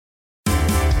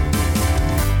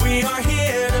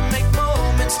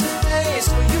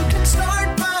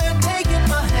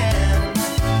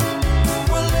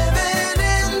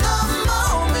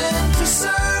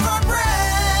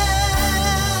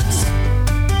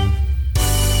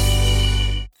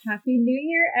Happy New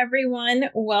Year, everyone.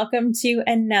 Welcome to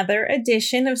another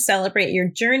edition of Celebrate Your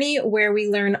Journey, where we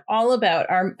learn all about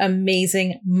our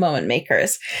amazing moment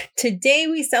makers. Today,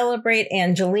 we celebrate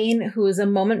Angeline, who is a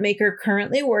moment maker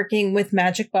currently working with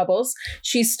Magic Bubbles.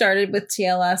 She started with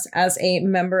TLS as a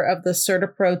member of the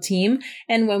CertaPro team,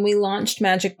 and when we launched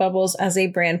Magic Bubbles as a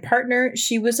brand partner,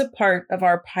 she was a part of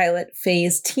our pilot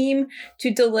phase team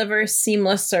to deliver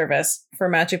seamless service for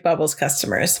Magic Bubbles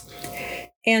customers.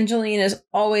 Angeline is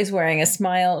always wearing a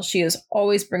smile. She is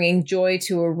always bringing joy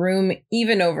to a room,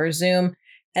 even over Zoom.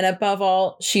 And above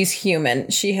all, she's human.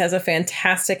 She has a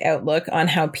fantastic outlook on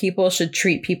how people should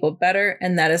treat people better.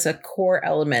 And that is a core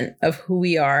element of who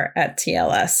we are at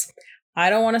TLS.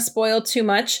 I don't want to spoil too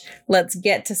much. Let's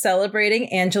get to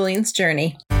celebrating Angeline's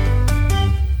journey.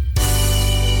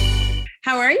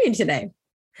 How are you today?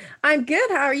 I'm good.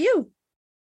 How are you?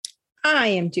 I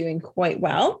am doing quite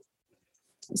well.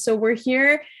 So we're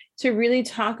here to really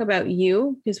talk about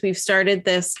you because we've started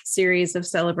this series of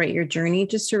Celebrate Your Journey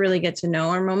just to really get to know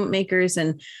our moment makers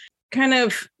and kind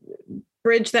of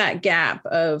bridge that gap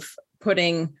of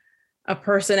putting a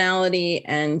personality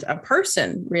and a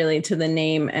person really to the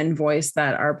name and voice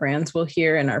that our brands will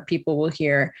hear and our people will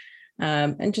hear,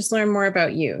 and just learn more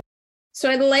about you. So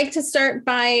I'd like to start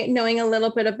by knowing a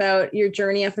little bit about your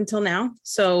journey up until now.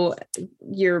 So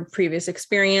your previous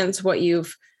experience, what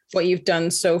you've done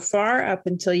so far up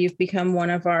until you've become one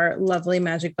of our lovely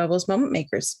Magic Bubbles moment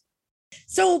makers.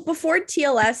 So before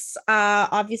TLS,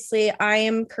 obviously I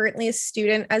am currently a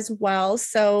student as well.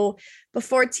 So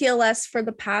before TLS, for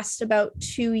the past about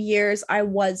 2 years, I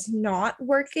was not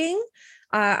working.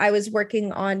 I was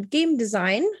working on game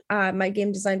design, my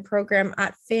game design program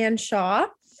at Fanshawe.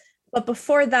 But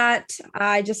before that,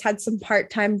 I just had some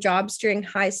part-time jobs during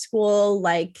high school,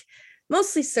 like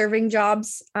mostly serving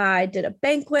jobs. I did a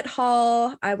banquet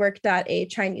hall. I worked at a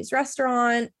Chinese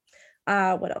restaurant.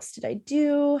 What else did I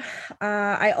do?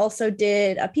 I also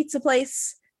did a pizza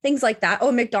place, things like that.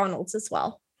 Oh, McDonald's as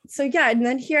well. So yeah, and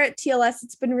then here at TLS,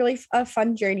 it's been really a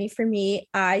fun journey for me.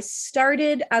 I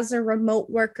started as a remote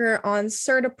worker on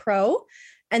CertaPro,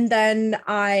 and then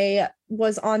I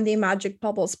was on the Magic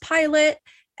Bubbles pilot.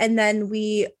 And then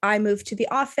I moved to the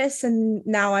office, and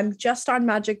now I'm just on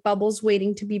Magic Bubbles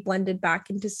waiting to be blended back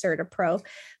into CertaPro.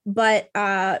 But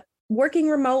working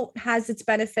remote has its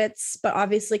benefits, but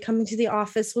obviously coming to the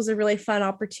office was a really fun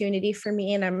opportunity for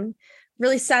me. And I'm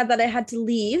really sad that I had to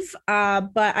leave,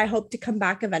 but I hope to come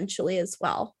back eventually as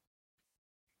well.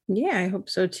 Yeah, I hope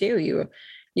so too.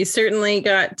 You certainly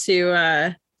got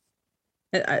to...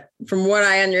 from what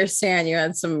I understand, you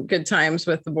had some good times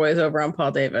with the boys over on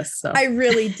Paul Davis. So I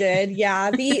really did.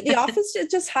 Yeah. The office, it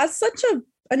just has such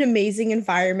an amazing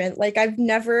environment. Like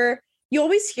you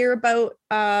always hear about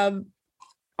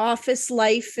office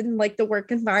life and like the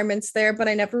work environments there, but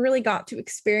I never really got to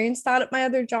experience that at my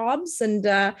other jobs. And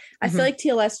I feel like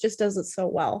TLS just does it so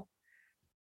well.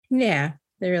 Yeah,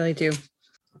 they really do.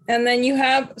 And then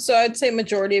so I'd say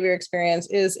majority of your experience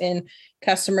is in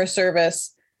customer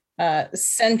service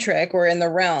centric or in the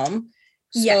realm.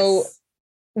 So yes.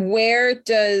 where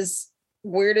does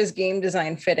game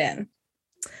design fit in?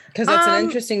 Because that's an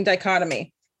interesting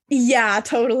dichotomy. Yeah,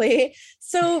 totally.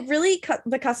 So really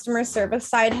the customer service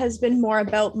side has been more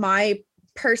about my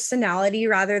personality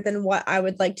rather than what I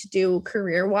would like to do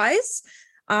career-wise.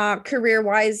 I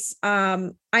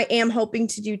am hoping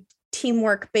to do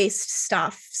teamwork based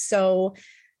stuff. So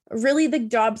really the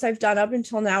jobs I've done up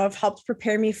until now have helped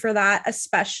prepare me for that,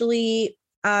 especially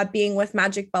being with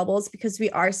Magic Bubbles, because we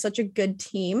are such a good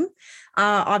team.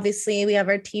 Obviously, we have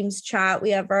our teams chat,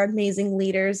 we have our amazing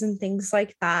leaders and things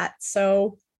like that.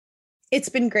 So it's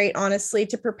been great, honestly,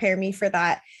 to prepare me for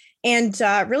that. And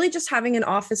really just having an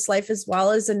office life as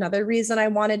well is another reason I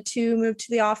wanted to move to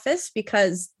the office,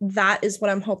 because that is what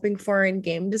I'm hoping for in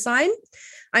game design.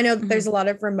 I know that there's a lot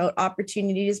of remote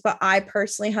opportunities, but I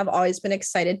personally have always been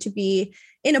excited to be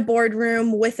in a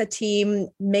boardroom with a team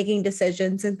making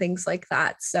decisions and things like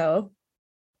that. So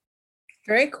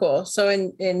very cool. So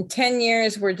in 10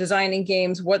 years, we're designing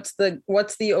games. What's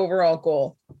the overall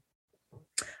goal?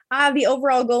 The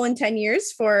overall goal in 10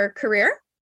 years for career?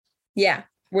 Yeah.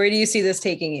 Where do you see this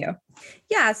taking you?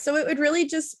 Yeah. So it would really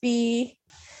just be,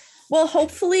 well,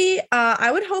 hopefully, I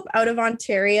would hope out of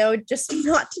Ontario, just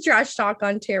not to trash talk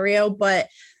Ontario, but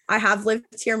I have lived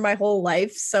here my whole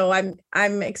life. So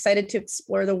I'm excited to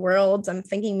explore the world. I'm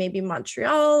thinking maybe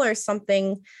Montreal or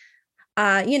something,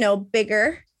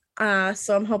 bigger.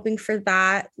 So I'm hoping for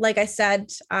that. Like I said,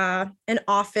 an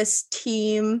office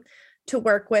team to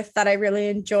work with that I really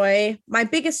enjoy. My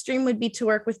biggest dream would be to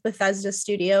work with Bethesda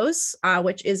Studios,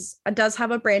 which does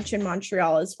have a branch in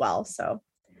Montreal as well. So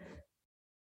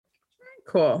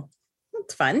Cool.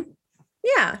 That's fun.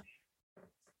 Yeah.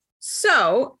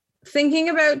 So thinking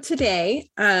about today,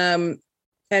 and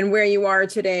where you are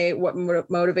today, what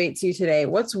motivates you today,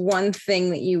 what's one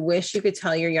thing that you wish you could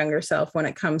tell your younger self when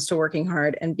it comes to working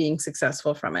hard and being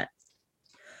successful from it?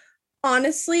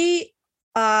 Honestly,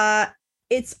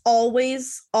 it's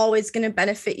always going to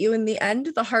benefit you in the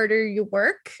end. The harder you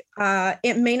work,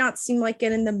 it may not seem like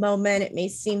it in the moment. It may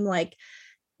seem like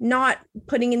not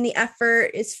putting in the effort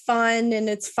is fun and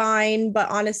it's fine. But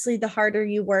honestly, the harder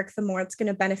you work, the more it's going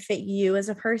to benefit you as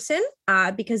a person.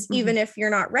 Because even if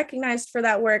you're not recognized for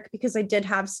that work, because I did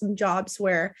have some jobs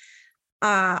where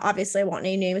obviously I won't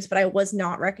name names, but I was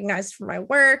not recognized for my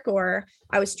work, or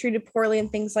I was treated poorly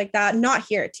and things like that. Not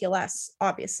here at TLS,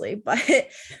 obviously, but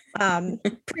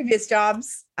previous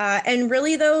jobs. And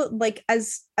really though, like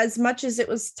as much as it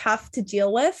was tough to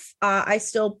deal with, I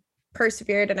still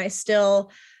persevered and I still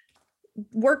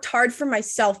worked hard for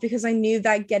myself because I knew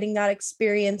that getting that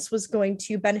experience was going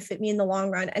to benefit me in the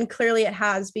long run. And clearly it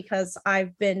has, because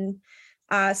I've been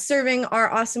serving our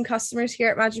awesome customers here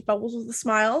at Magic Bubbles with a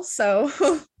smile. So,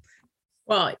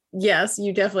 well, yes,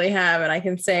 you definitely have. And I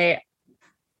can say,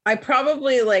 I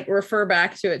probably like refer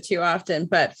back to it too often,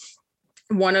 but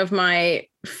one of my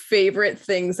favorite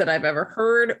things that I've ever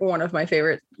heard, one of my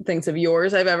favorite things of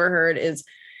yours I've ever heard is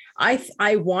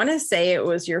I want to say it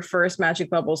was your first Magic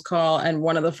Bubbles call and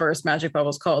one of the first Magic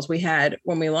Bubbles calls we had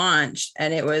when we launched.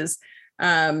 And it was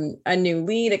a new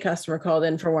lead, a customer called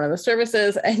in for one of the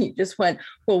services, and you just went,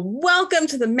 well, welcome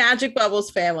to the Magic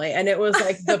Bubbles family. And it was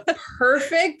like the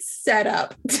perfect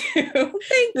setup to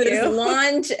this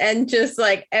launch and just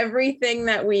like everything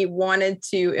that we wanted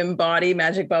to embody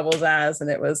Magic Bubbles as.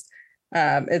 And it was,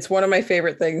 it's one of my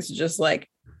favorite things to just like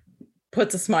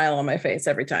puts a smile on my face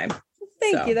every time.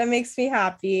 Thank you. That makes me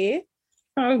happy.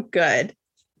 Oh, good.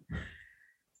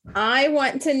 I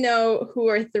want to know who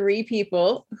are 3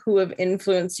 people who have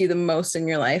influenced you the most in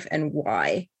your life and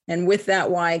why. And with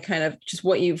that why, kind of just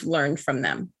what you've learned from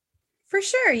them. For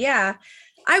sure. Yeah.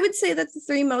 I would say that the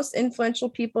 3 most influential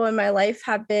people in my life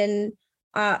have been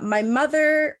my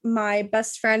mother, my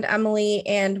best friend, Emily,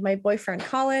 and my boyfriend,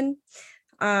 Colin.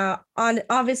 On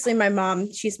obviously my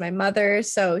mom, she's my mother.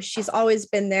 So she's always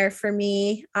been there for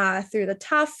me through the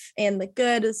tough and the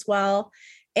good as well.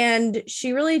 And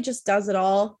she really just does it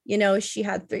all. You know, she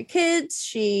had 3 kids,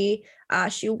 she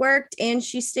worked and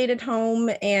she stayed at home,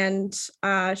 and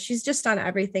she's just done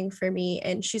everything for me.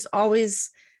 And she's always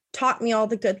taught me all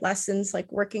the good lessons,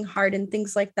 like working hard and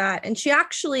things like that. And she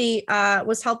actually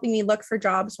was helping me look for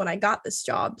jobs when I got this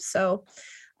job. So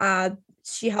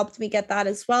she helped me get that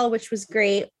as well, which was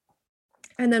great.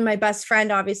 And then my best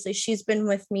friend, obviously, she's been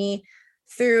with me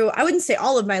through, I wouldn't say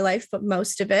all of my life, but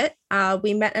most of it.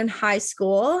 We met in high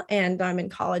school and I'm in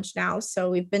college now. So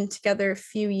we've been together a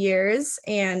few years,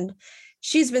 and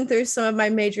she's been through some of my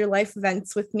major life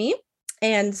events with me.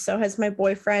 And so has my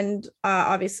boyfriend,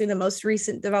 obviously the most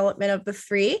recent development of the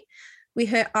 3. We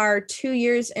hit our 2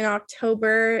 years in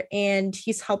October, and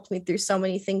he's helped me through so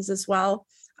many things as well.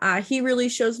 He really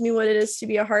shows me what it is to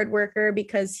be a hard worker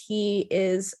because he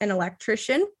is an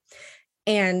electrician.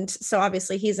 And so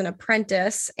obviously he's an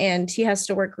apprentice and he has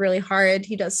to work really hard.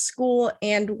 He does school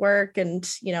and work and,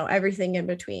 you know, everything in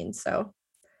between. So.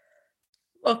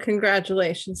 Well,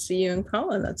 congratulations to you and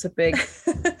Colin. That's a big,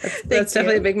 that's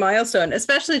definitely a big milestone,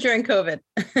 especially during COVID.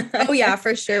 Oh yeah,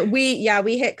 for sure. We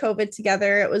hit COVID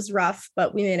together. It was rough,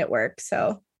 but we made it work.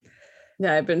 So.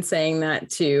 Yeah, I've been saying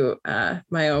that to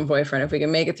my own boyfriend. If we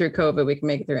can make it through COVID, we can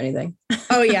make it through anything.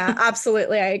 Oh yeah,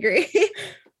 absolutely. I agree.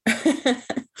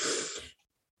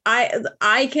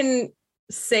 I can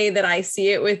say that I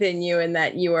see it within you and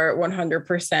that you are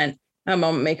 100% a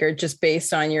moment maker just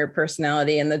based on your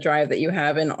personality and the drive that you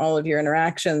have in all of your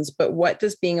interactions. But what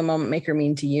does being a moment maker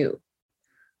mean to you?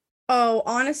 Oh,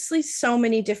 honestly, so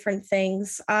many different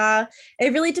things. It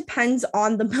really depends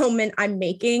on the moment I'm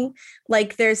making.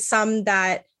 Like there's some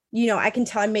that, you know, I can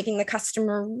tell I'm making the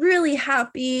customer really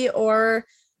happy, or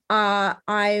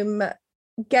I'm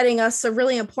getting us a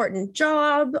really important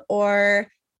job, or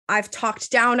I've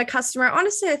talked down a customer.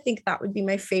 Honestly, I think that would be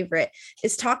my favorite,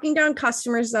 is talking down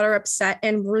customers that are upset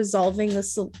and resolving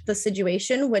the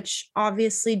situation, which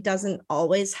obviously doesn't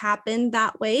always happen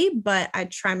that way, but I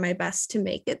try my best to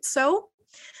make it so.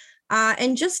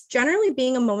 And just generally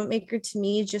being a moment maker to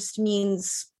me just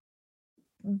means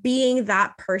being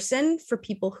that person for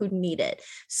people who need it.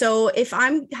 So if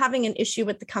I'm having an issue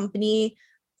with the company,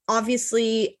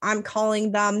 obviously I'm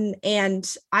calling them and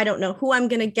I don't know who I'm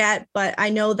going to get, but I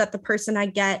know that the person I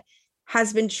get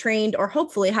has been trained, or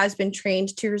hopefully has been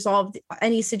trained, to resolve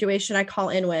any situation I call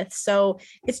in with. So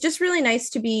it's just really nice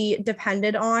to be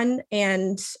depended on,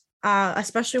 and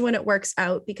especially when it works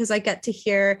out, because I get to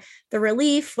hear the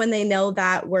relief when they know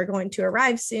that we're going to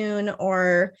arrive soon,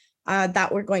 or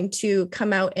that we're going to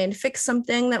come out and fix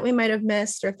something that we might have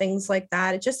missed, or things like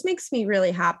that. It just makes me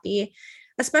really happy,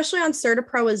 especially on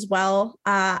CertaPro as well.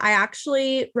 I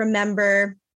actually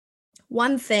remember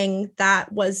one thing that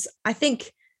was, I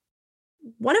think,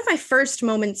 one of my first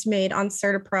moments made on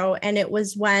CertaPro, and it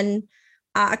was when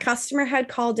a customer had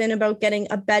called in about getting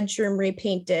a bedroom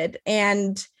repainted,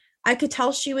 and I could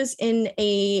tell she was in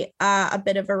a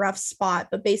bit of a rough spot.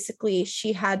 But basically,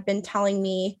 she had been telling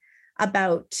me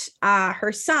about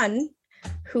her son,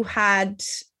 who had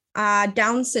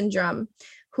Down syndrome,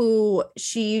 who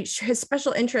his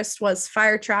special interest was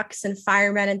fire trucks and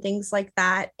firemen and things like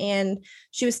that. And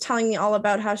she was telling me all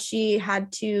about how she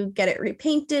had to get it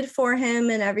repainted for him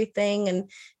and everything. And,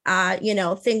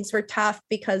 things were tough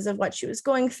because of what she was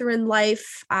going through in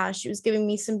life. She was giving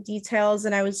me some details,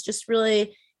 and I was just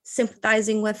really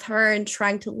sympathizing with her and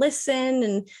trying to listen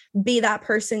and be that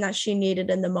person that she needed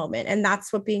in the moment. And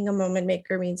that's what being a moment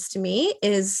maker means to me,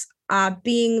 is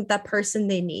being the person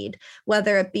they need,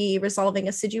 whether it be resolving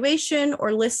a situation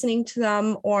or listening to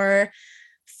them or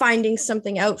finding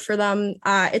something out for them.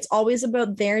 It's always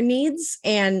about their needs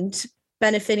and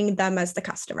benefiting them as the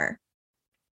customer.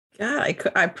 Yeah,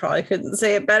 I probably couldn't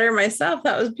say it better myself.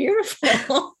 That was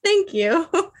beautiful. Thank you.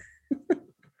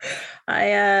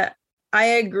 I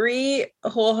agree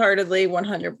wholeheartedly,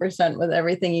 100% with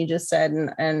everything you just said.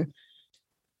 And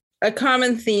a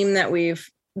common theme that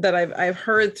I've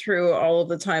heard through all of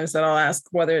the times that I'll ask,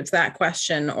 whether it's that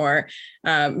question or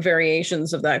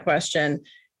variations of that question,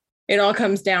 it all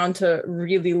comes down to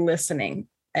really listening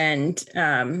and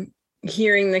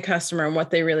hearing the customer and what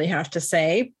they really have to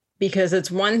say. Because it's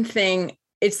one thing,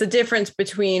 it's the difference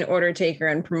between order taker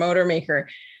and promoter maker.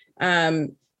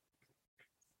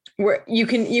 Where you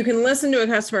can listen to a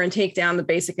customer and take down the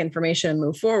basic information and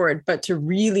move forward, but to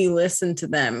really listen to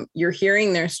them, you're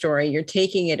hearing their story, you're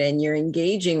taking it in, you're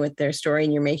engaging with their story,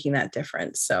 and you're making that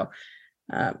difference. So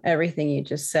everything you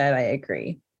just said, I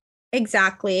agree.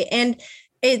 Exactly. And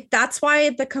that's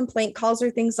why the complaint calls or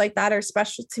things like that are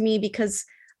special to me, because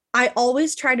I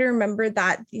always try to remember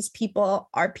that these people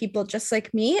are people just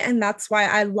like me. And that's why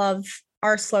I love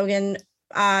our slogan,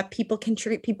 people can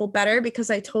treat people better, because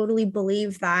I totally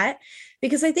believe that.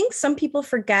 Because I think some people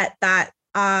forget that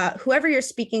whoever you're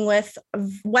speaking with,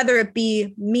 whether it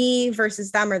be me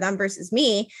versus them or them versus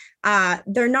me,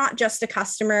 they're not just a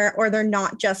customer, or they're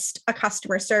not just a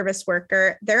customer service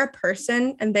worker. They're a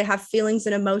person, and they have feelings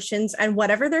and emotions, and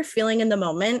whatever they're feeling in the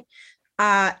moment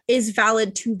is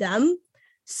valid to them.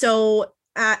 So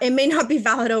it may not be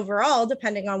valid overall,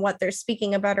 depending on what they're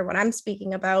speaking about or what I'm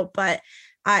speaking about, but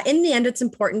in the end, it's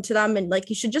important to them. And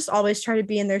you should just always try to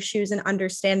be in their shoes and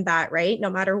understand that, right? No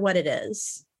matter what it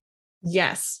is.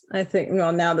 Yes. I think,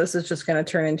 well, now this is just going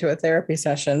to turn into a therapy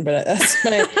session, but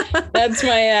that's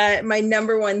my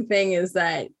number one thing, is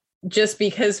that just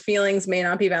because feelings may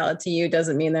not be valid to you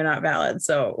doesn't mean they're not valid.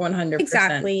 So 100%.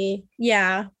 Exactly.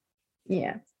 Yeah.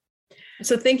 Yeah.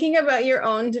 So thinking about your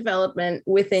own development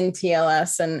within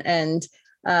TLS and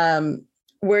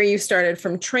where you started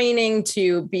from training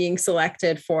to being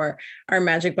selected for our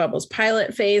Magic Bubbles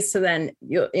pilot phase. So then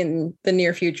in the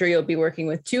near future, you'll be working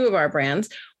with 2 of our brands.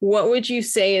 What would you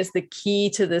say is the key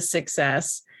to this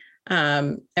success,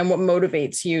 and what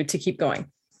motivates you to keep going?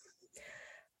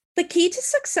 The key to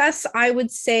success, I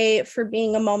would say, for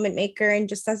being a moment maker and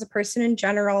just as a person in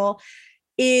general,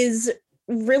 is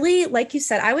really, like you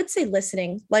said, I would say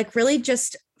listening, really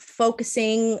just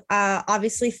focusing,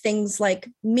 obviously things like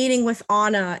meeting with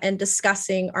Anna and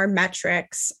discussing our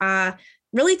metrics,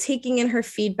 really taking in her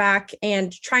feedback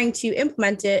and trying to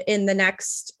implement it in the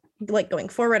next, going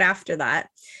forward after that.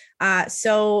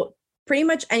 So pretty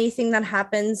much anything that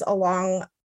happens along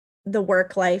the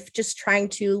work life, just trying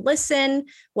to listen,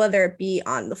 whether it be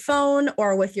on the phone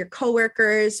or with your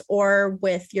coworkers or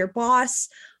with your boss.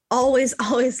 Always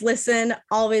listen,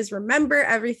 always remember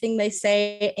everything they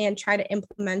say, and try to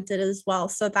implement it as well.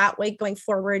 So that way, going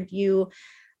forward, you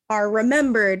are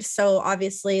remembered. So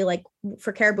obviously,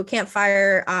 for Caribou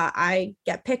Campfire, I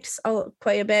get picked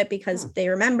quite a bit because they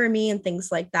remember me and things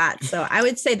like that. So I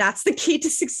would say that's the key to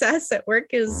success at work,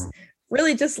 is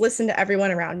really just listen to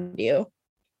everyone around you.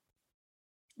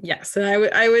 Yes. And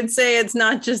I would say it's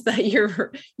not just that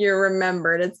you're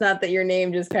remembered. It's not that your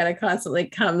name just kind of constantly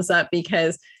comes up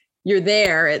because you're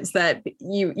there. It's that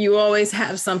you always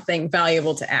have something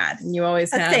valuable to add, and you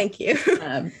always have. Thank you.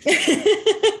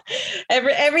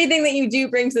 Everything that you do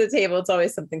bring to the table, it's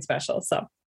always something special. So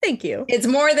thank you. It's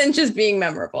more than just being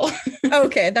memorable.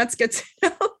 Okay, that's good to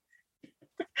know.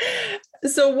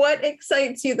 So what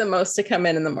excites you the most to come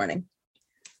in the morning?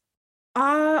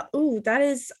 That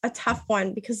is a tough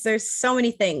one because there's so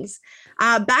many things.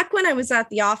 Back when I was at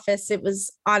the office, it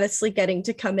was honestly getting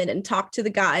to come in and talk to the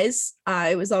guys.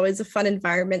 It was always a fun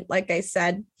environment, like I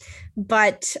said.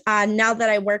 But now that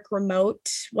I work remote,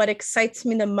 what excites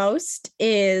me the most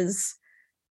is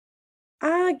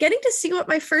getting to see what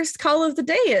my first call of the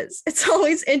day is. It's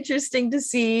always interesting to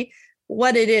see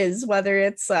what it is, whether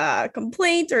it's a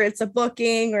complaint or it's a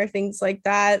booking or things like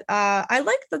that. I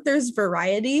like that there's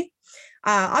variety.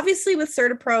 Obviously with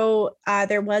CertaPro,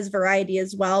 there was variety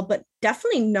as well, but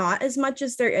definitely not as much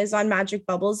as there is on Magic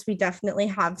Bubbles. We definitely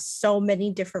have so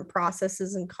many different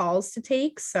processes and calls to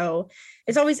take. So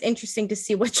it's always interesting to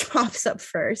see which pops up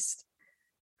first.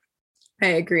 I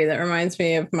agree. That reminds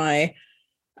me of my,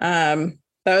 that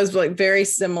was like very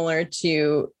similar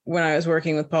to when I was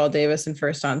working with Paul Davis and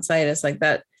First Onsite. It's like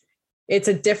that. It's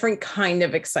a different kind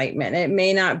of excitement. It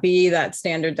may not be that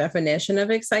standard definition of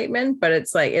excitement, but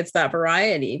it's like, it's that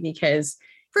variety because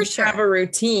For you sure. have a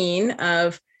routine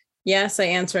of, yes, I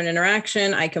answer an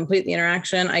interaction, I complete the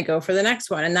interaction, I go for the next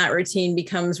one. And that routine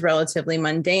becomes relatively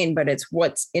mundane, but it's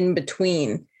what's in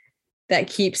between that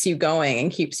keeps you going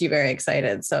and keeps you very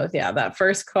excited. So yeah, that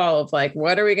first call of like,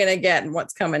 what are we going to get and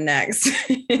what's coming next?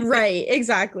 Right,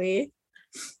 exactly.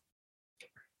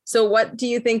 So what do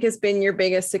you think has been your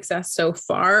biggest success so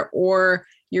far or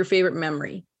your favorite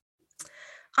memory?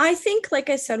 I think, like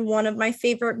I said, one of my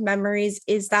favorite memories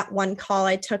is that one call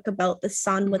I took about the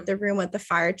sun with the room with the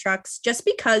fire trucks, just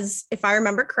because if I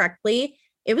remember correctly,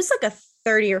 it was like a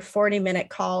 30 or 40-minute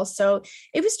call. So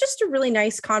it was just a really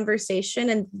nice conversation.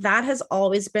 And that has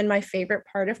always been my favorite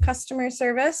part of customer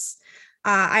service.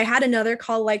 I had another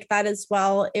call like that as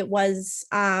well. It was,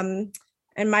 and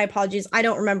my apologies, I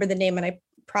don't remember the name and I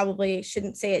probably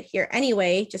shouldn't say it here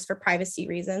anyway, just for privacy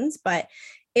reasons, but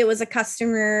it was a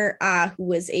customer who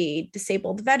was a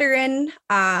disabled veteran.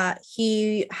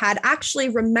 He had actually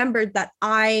remembered that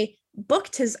I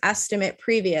booked his estimate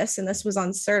previous, and this was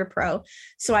on CertaPro.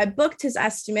 So I booked his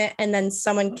estimate and then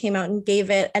someone came out and gave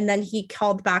it. And then he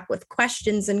called back with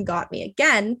questions and got me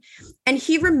again. And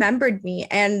he remembered me.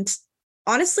 And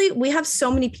honestly, we have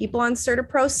so many people on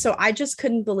CertaPro, so I just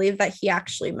couldn't believe that he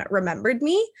actually remembered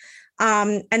me.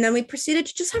 And then we proceeded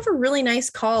to just have a really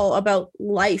nice call about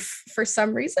life for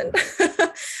some reason.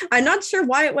 I'm not sure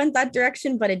why it went that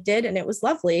direction, but it did. And it was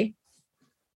lovely.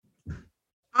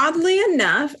 Oddly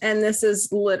enough, and this is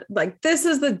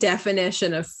the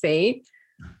definition of fate,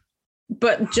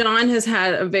 but John has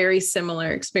had a very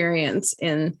similar experience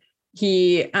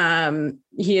he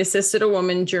assisted a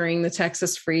woman during the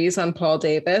Texas freeze on Paul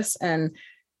Davis, and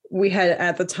we had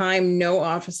at the time no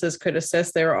offices could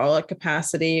assist. They were all at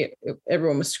capacity.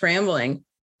 Everyone was scrambling,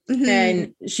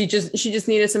 and she just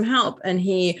needed some help. And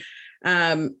he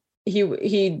listened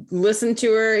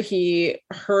to her. He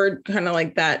heard kind of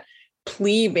like that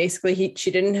plea. Basically,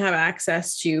 she didn't have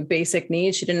access to basic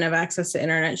needs. She didn't have access to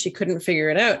internet. She couldn't figure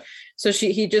it out. So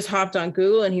he just hopped on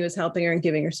Google and he was helping her and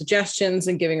giving her suggestions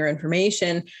and giving her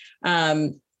information.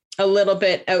 A little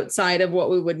bit outside of what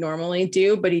we would normally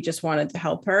do, but he just wanted to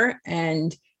help her.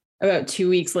 And about 2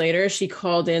 weeks later, she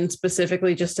called in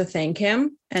specifically just to thank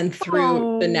him. And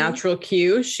through the natural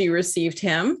queue, she received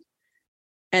him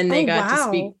and they got to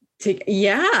speak.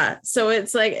 So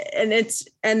it's like, and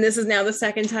this is now the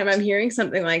second time I'm hearing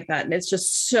something like that. And it's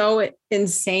just so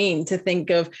insane to think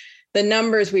of the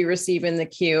numbers we receive in the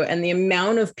queue and the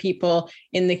amount of people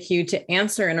in the queue to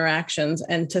answer interactions,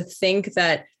 and to think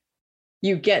that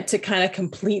you get to kind of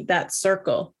complete that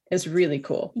circle is really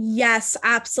cool. Yes,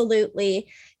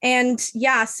 absolutely. And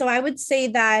yeah, so I would say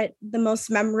that the most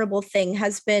memorable thing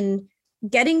has been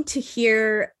getting to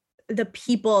hear the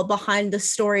people behind the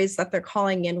stories that they're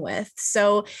calling in with.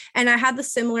 So, and I had the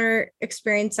similar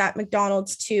experience at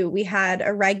McDonald's too. We had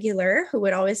a regular who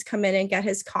would always come in and get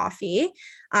his coffee,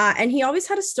 and he always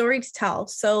had a story to tell.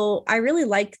 So I really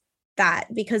like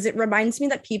that because it reminds me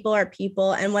that people are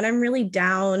people. And when I'm really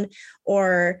down,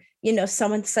 or,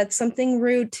 someone said something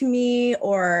rude to me,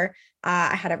 or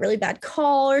I had a really bad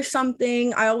call or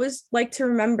something, I always like to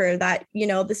remember that,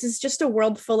 this is just a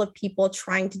world full of people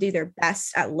trying to do their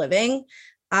best at living,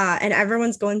 and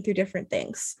everyone's going through different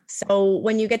things. So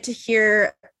when you get to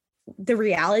hear the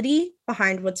reality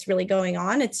behind what's really going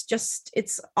on,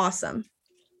 it's awesome.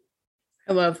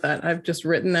 I love that. I've just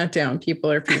written that down.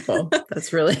 People are people.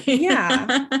 That's really,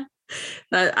 yeah.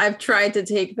 I've tried to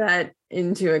take that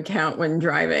into account when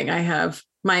driving. I have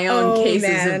my own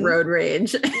cases of road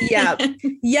rage. Yeah.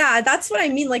 Yeah. That's what I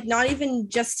mean. Like, not even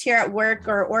just here at work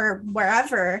or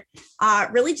wherever,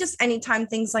 really just anytime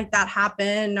things like that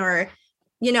happen, or,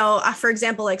 you know, for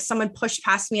example, like someone pushed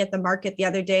past me at the market the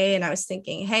other day and I was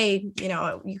thinking, hey, you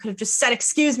know, you could have just said,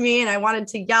 excuse me. And I wanted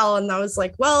to yell. And I was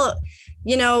like, well,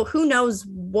 you know, who knows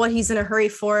what he's in a hurry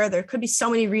for? There could be so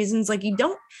many reasons. Like, you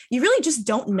really just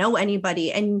don't know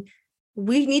anybody. And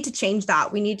we need to change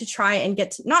that. We need to try and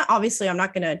obviously I'm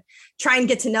not going to try and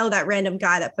get to know that random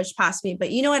guy that pushed past me,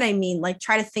 but you know what I mean? Like,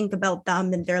 try to think about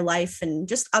them and their life and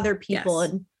just other people,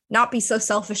 and not be so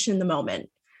selfish in the moment.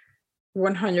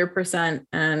 100%.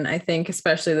 And I think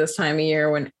especially this time of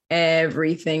year when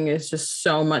everything is just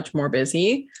so much more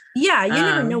busy. Yeah, you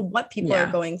never know what people are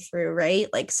going through, right?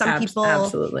 Like, some people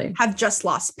absolutely have just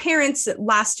lost parents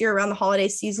last year around the holiday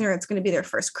season, or it's going to be their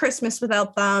first Christmas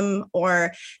without them,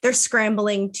 or they're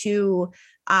scrambling to,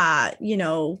 you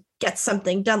know, get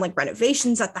something done, like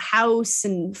renovations at the house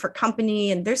and for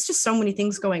company. And there's just so many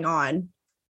things going on.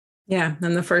 Yeah.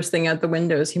 And the first thing out the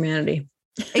window is humanity.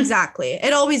 Exactly.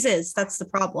 It always is. That's the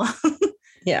problem.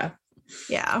 Yeah.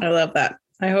 Yeah. I love that.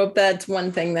 I hope that's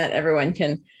one thing that everyone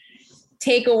can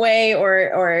take away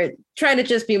or try to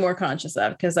just be more conscious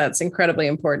of, because that's incredibly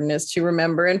important, is to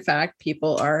remember, in fact,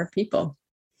 people are people.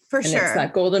 For sure. It's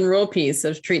that golden rule piece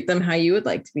of treat them how you would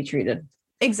like to be treated.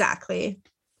 Exactly.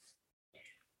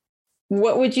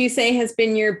 What would you say has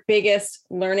been your biggest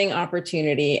learning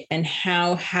opportunity, and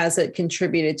how has it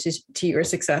contributed to your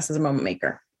success as a moment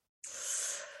maker?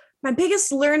 My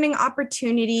biggest learning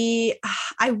opportunity,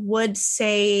 I would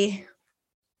say,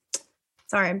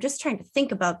 sorry, I'm just trying to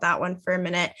think about that one for a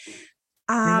minute.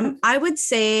 I would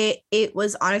say it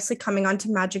was honestly coming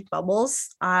onto Magic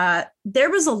Bubbles.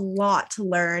 There was a lot to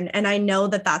learn. And I know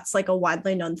that that's like a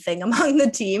widely known thing among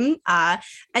the team.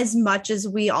 As much as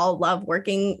we all love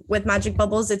working with Magic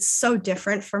Bubbles, it's so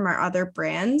different from our other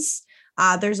brands.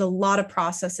 There's a lot of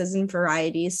processes and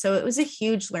varieties. So it was a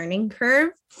huge learning curve.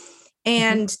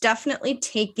 And definitely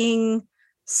taking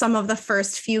some of the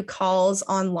first few calls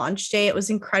on launch day, it was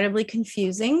incredibly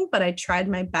confusing, but I tried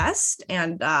my best,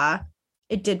 and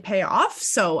it did pay off.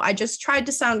 So I just tried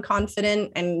to sound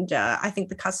confident, and I think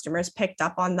the customers picked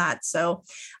up on that. So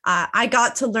I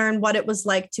got to learn what it was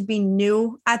like to be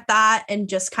new at that and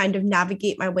just kind of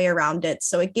navigate my way around it.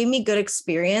 So it gave me good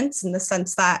experience in the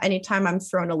sense that anytime I'm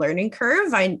thrown a learning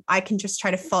curve, I can just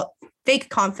try to fake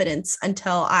confidence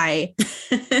until I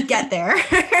get there.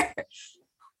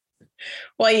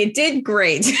 Well, you did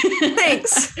great.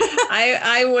 Thanks.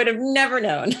 I would have never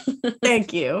known.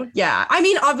 Thank you. Yeah. I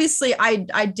mean, obviously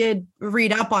I did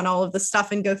read up on all of the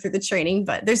stuff and go through the training,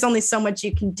 but there's only so much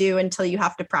you can do until you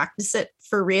have to practice it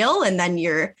for real. And then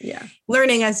you're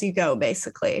learning as you go,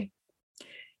 basically.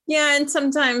 Yeah. And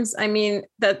sometimes, I mean,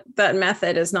 that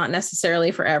method is not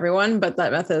necessarily for everyone, but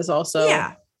that method is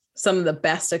also some of the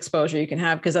best exposure you can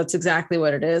have, because that's exactly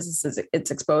what it is.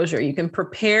 It's exposure. You can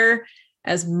prepare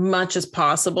as much as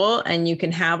possible and you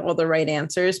can have all the right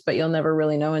answers, but you'll never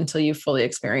really know until you've fully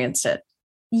experienced it.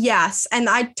 Yes. And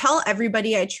I tell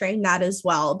everybody I train that as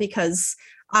well, because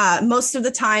most of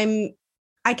the time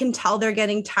I can tell they're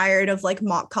getting tired of like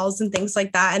mock calls and things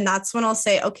like that. And that's when I'll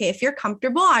say, okay, if you're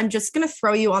comfortable, I'm just going to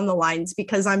throw you on the lines,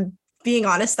 because I'm being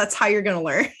honest, that's how you're going to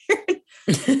learn.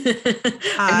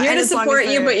 I'm here to support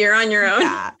you, but you're on your own.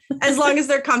 Yeah. As long as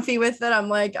they're comfy with it, I'm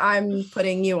like, I'm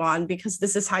putting you on because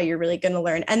this is how you're really going to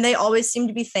learn. And they always seem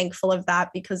to be thankful of that,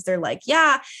 because they're like,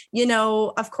 yeah, you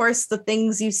know, of course, the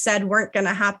things you said weren't going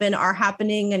to happen are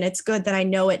happening. And it's good that I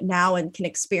know it now and can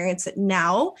experience it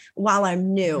now while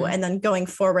I'm new. And then going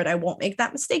forward, I won't make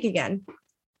that mistake again.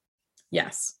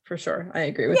 Yes, for sure. I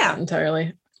agree with that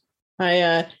entirely.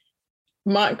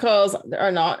 Mock calls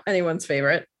are not anyone's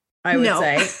favorite, I would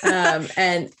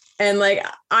say. And like,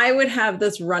 I would have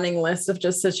this running list of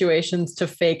just situations to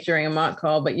fake during a mock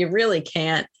call, but you really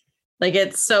can't. Like,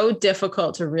 it's so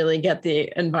difficult to really get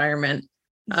the environment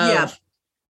of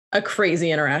a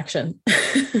crazy interaction.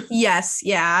 Yes.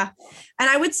 Yeah. And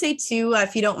I would say too,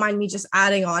 if you don't mind me just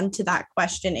adding on to that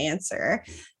question answer,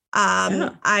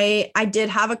 I did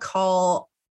have a call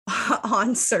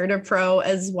on CertaPro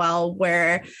as well,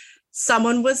 where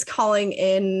someone was calling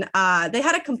in, they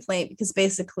had a complaint because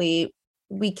basically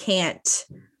we can't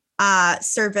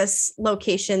service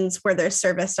locations where they're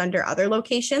serviced under other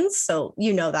locations. So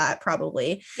you know that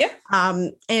probably.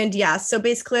 Yeah. So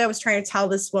basically I was trying to tell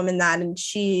this woman that, and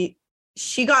she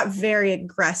got very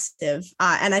aggressive.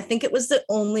 And I think it was the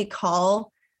only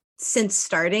call since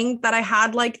starting that I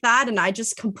had like that. And I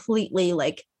just completely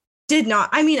like did not.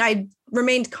 I mean, I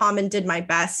remained calm and did my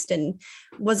best and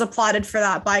was applauded for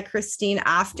that by Christine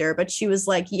after. But she was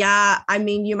like, yeah, I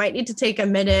mean, you might need to take a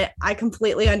minute. I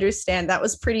completely understand. That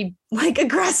was pretty like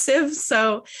aggressive.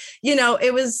 So,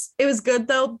 it was good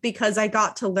though, because I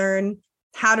got to learn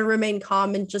how to remain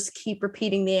calm and just keep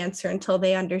repeating the answer until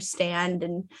they understand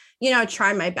and,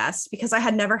 try my best, because I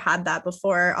had never had that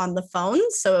before on the phone.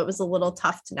 So it was a little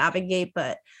tough to navigate,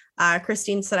 but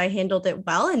Christine said I handled it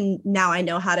well. And now I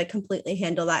know how to completely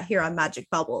handle that here on Magic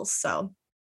Bubbles. So.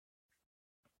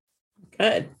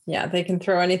 Good. Yeah. They can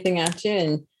throw anything at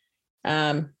you.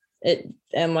 And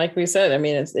like we said, I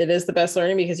mean, it is the best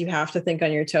learning because you have to think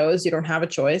on your toes. You don't have a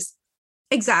choice.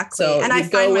 Exactly. So and I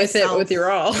go with it with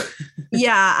your all.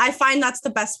 Yeah, I find that's the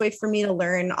best way for me to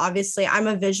learn. Obviously, I'm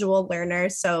a visual learner.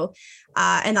 So,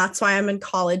 and that's why I'm in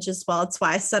college as well. It's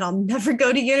why I said I'll never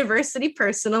go to university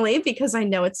personally, because I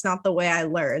know it's not the way I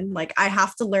learn. Like I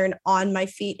have to learn on my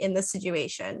feet in the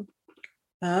situation.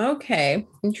 Okay.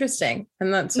 Interesting.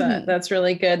 And that's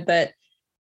really good that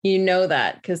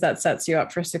that, because that sets you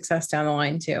up for success down the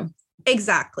line too.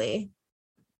 Exactly.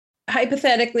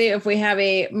 Hypothetically, if we have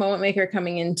a moment maker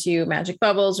coming into Magic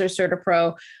Bubbles or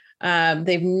CertaPro,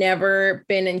 they've never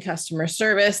been in customer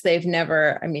service. They've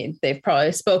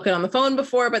probably spoken on the phone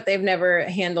before, but they've never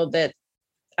handled it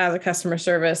as a customer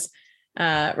service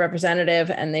representative,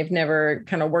 and they've never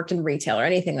kind of worked in retail or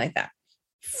anything like that.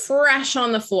 Fresh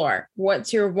on the floor,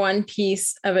 what's your one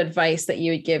piece of advice that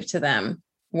you would give to them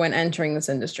when entering this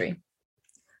industry?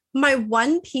 My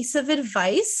one piece of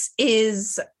advice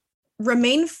is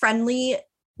remain friendly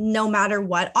no matter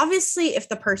what. Obviously, if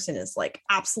the person is like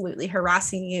absolutely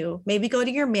harassing you, maybe go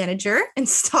to your manager and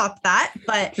stop that.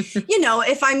 But,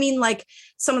 if like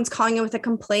someone's calling in with a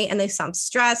complaint and they sound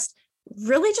stressed,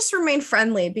 really just remain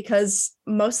friendly, because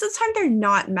most of the time they're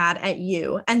not mad at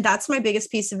you. And that's my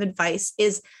biggest piece of advice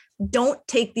is don't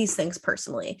take these things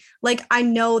personally. Like, I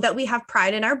know that we have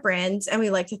pride in our brands and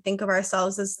we like to think of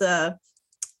ourselves as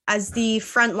the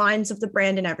front lines of the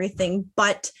brand and everything.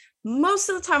 But most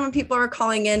of the time when people are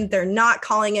calling in, they're not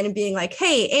calling in and being like,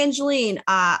 hey, Angeline,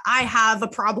 I have a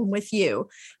problem with you.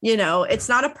 It's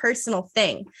not a personal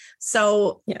thing.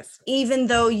 So yes, even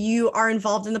though you are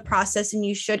involved in the process and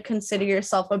you should consider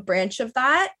yourself a branch of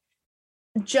that,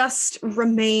 just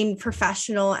remain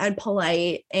professional and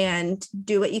polite and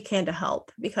do what you can to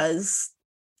help, because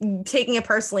taking it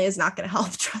personally is not going to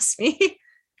help. Trust me.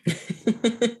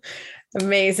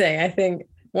 Amazing. I think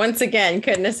once again,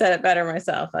 couldn't have said it better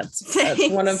myself. That's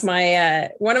one of my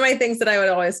things that I would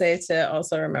always say to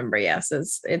also remember. Yes,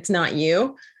 is it's not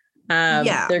you.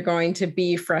 They're going to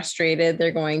be frustrated.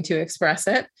 They're going to express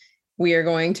it. We are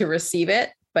going to receive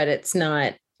it, but it's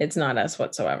not us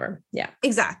whatsoever. Yeah,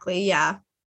 exactly. Yeah.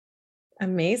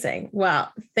 Amazing.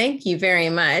 Well, thank you very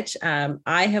much.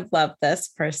 I have loved this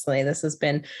personally. This has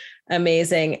been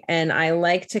amazing. And I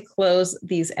like to close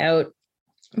these out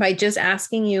by just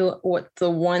asking you what the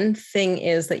one thing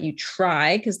is that you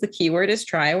try, because the keyword is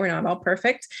try, we're not all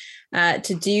perfect,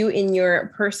 to do in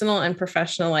your personal and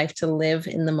professional life to live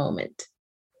in the moment.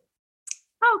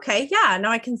 Okay. Yeah, no,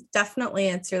 I can definitely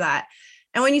answer that.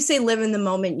 And when you say live in the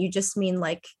moment, you just mean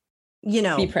like,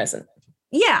 be present.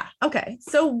 Yeah. Okay.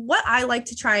 So what I like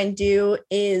to try and do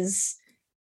is,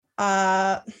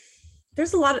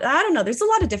 there's a lot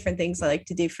of different things I like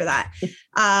to do for that.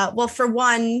 Well, for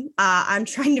one, I'm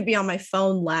trying to be on my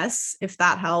phone less, if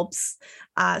that helps.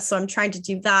 So I'm trying to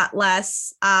do that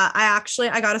less. I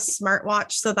got a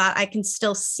smartwatch so that I can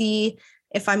still see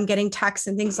if I'm getting texts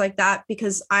and things like that,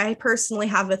 because I personally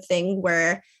have a thing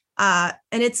where, and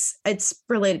it's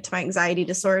related to my anxiety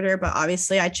disorder, but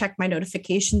obviously I check my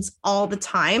notifications all the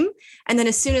time. And then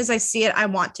as soon as I see it, I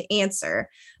want to answer.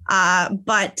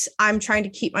 But I'm trying to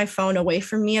keep my phone away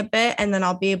from me a bit, and then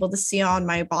I'll be able to see on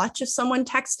my watch if someone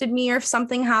texted me or if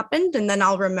something happened, and then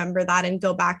I'll remember that and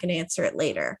go back and answer it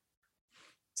later.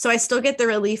 So I still get the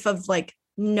relief of like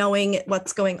knowing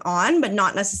what's going on, but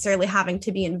not necessarily having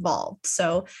to be involved.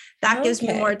 So that gives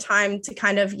me more time to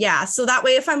kind of, so that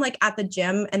way, if I'm like at the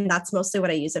gym, and that's mostly what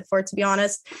I use it for, to be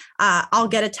honest, I'll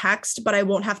get a text, but I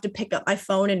won't have to pick up my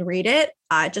phone and read it.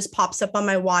 It just pops up on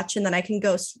my watch, and then I can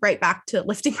go right back to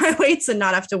lifting my weights and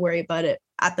not have to worry about it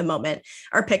at the moment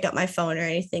or pick up my phone or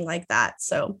anything like that.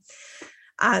 So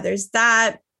there's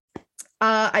that.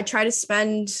 I try to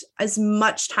spend as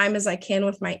much time as I can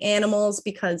with my animals,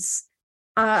 because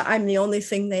I'm the only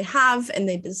thing they have and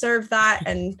they deserve that.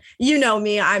 And you know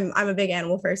me, I'm a big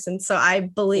animal person. So I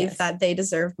believe that they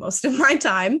deserve most of my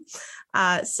time.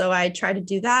 So I try to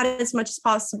do that as much as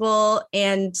possible.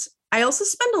 And I also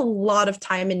spend a lot of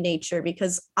time in nature,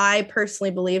 because I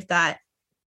personally believe that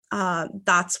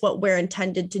that's what we're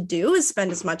intended to do, is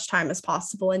spend as much time as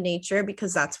possible in nature,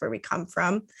 because that's where we come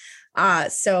from.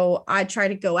 So I try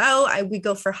to go out. We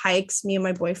go for hikes. Me and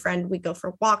my boyfriend, we go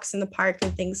for walks in the park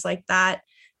and things like that.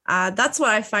 That's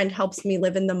what I find helps me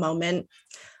live in the moment.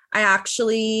 I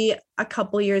actually, a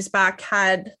couple years back,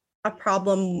 had a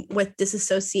problem with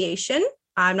disassociation.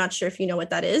 I'm not sure if you know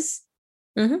what that is.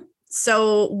 Mm-hmm.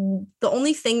 So the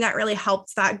only thing that really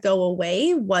helped that go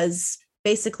away was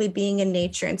basically being in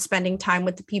nature and spending time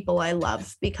with the people I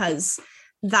love, because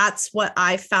that's what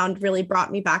I found really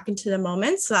brought me back into the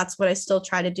moment. So that's what I still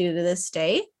try to do to this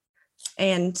day.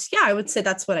 And yeah, I would say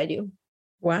that's what I do.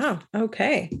 Wow.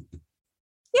 Okay.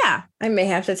 Yeah. I may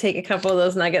have to take a couple of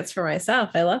those nuggets for myself.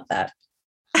 I love that.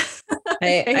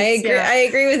 I agree. Yeah. I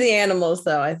agree with the animals,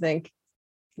 though. I think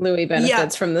Louis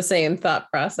benefits from the same thought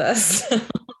process.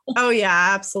 Oh,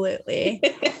 yeah, absolutely.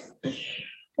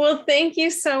 Well, thank you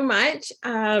so much.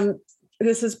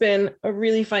 This has been a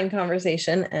really fun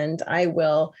conversation, and I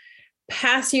will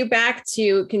pass you back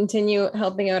to continue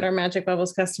helping out our Magic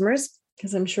Bubbles customers,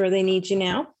 because I'm sure they need you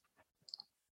now.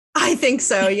 I think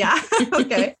so. Yeah.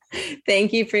 Okay.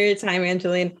 Thank you for your time,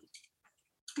 Angeline.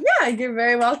 Yeah, you're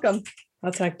very welcome.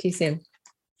 I'll talk to you soon.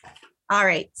 All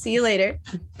right. See you later.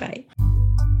 Bye.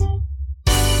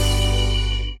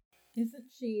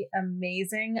 Isn't she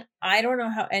amazing? I don't know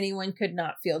how anyone could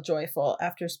not feel joyful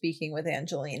after speaking with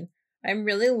Angeline. I'm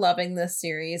really loving this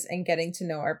series and getting to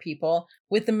know our people.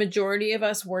 With the majority of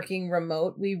us working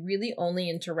remote, we really only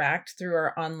interact through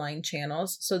our online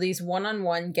channels. So these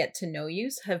one-on-one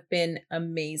get-to-know-yous have been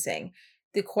amazing.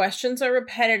 The questions are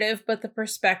repetitive, but the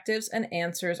perspectives and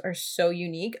answers are so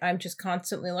unique. I'm just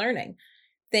constantly learning.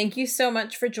 Thank you so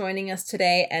much for joining us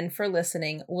today and for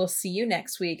listening. We'll see you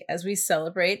next week as we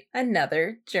celebrate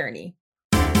another journey.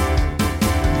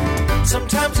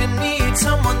 Sometimes you need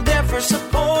someone there for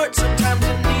support. Sometimes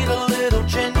you need a little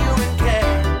genuine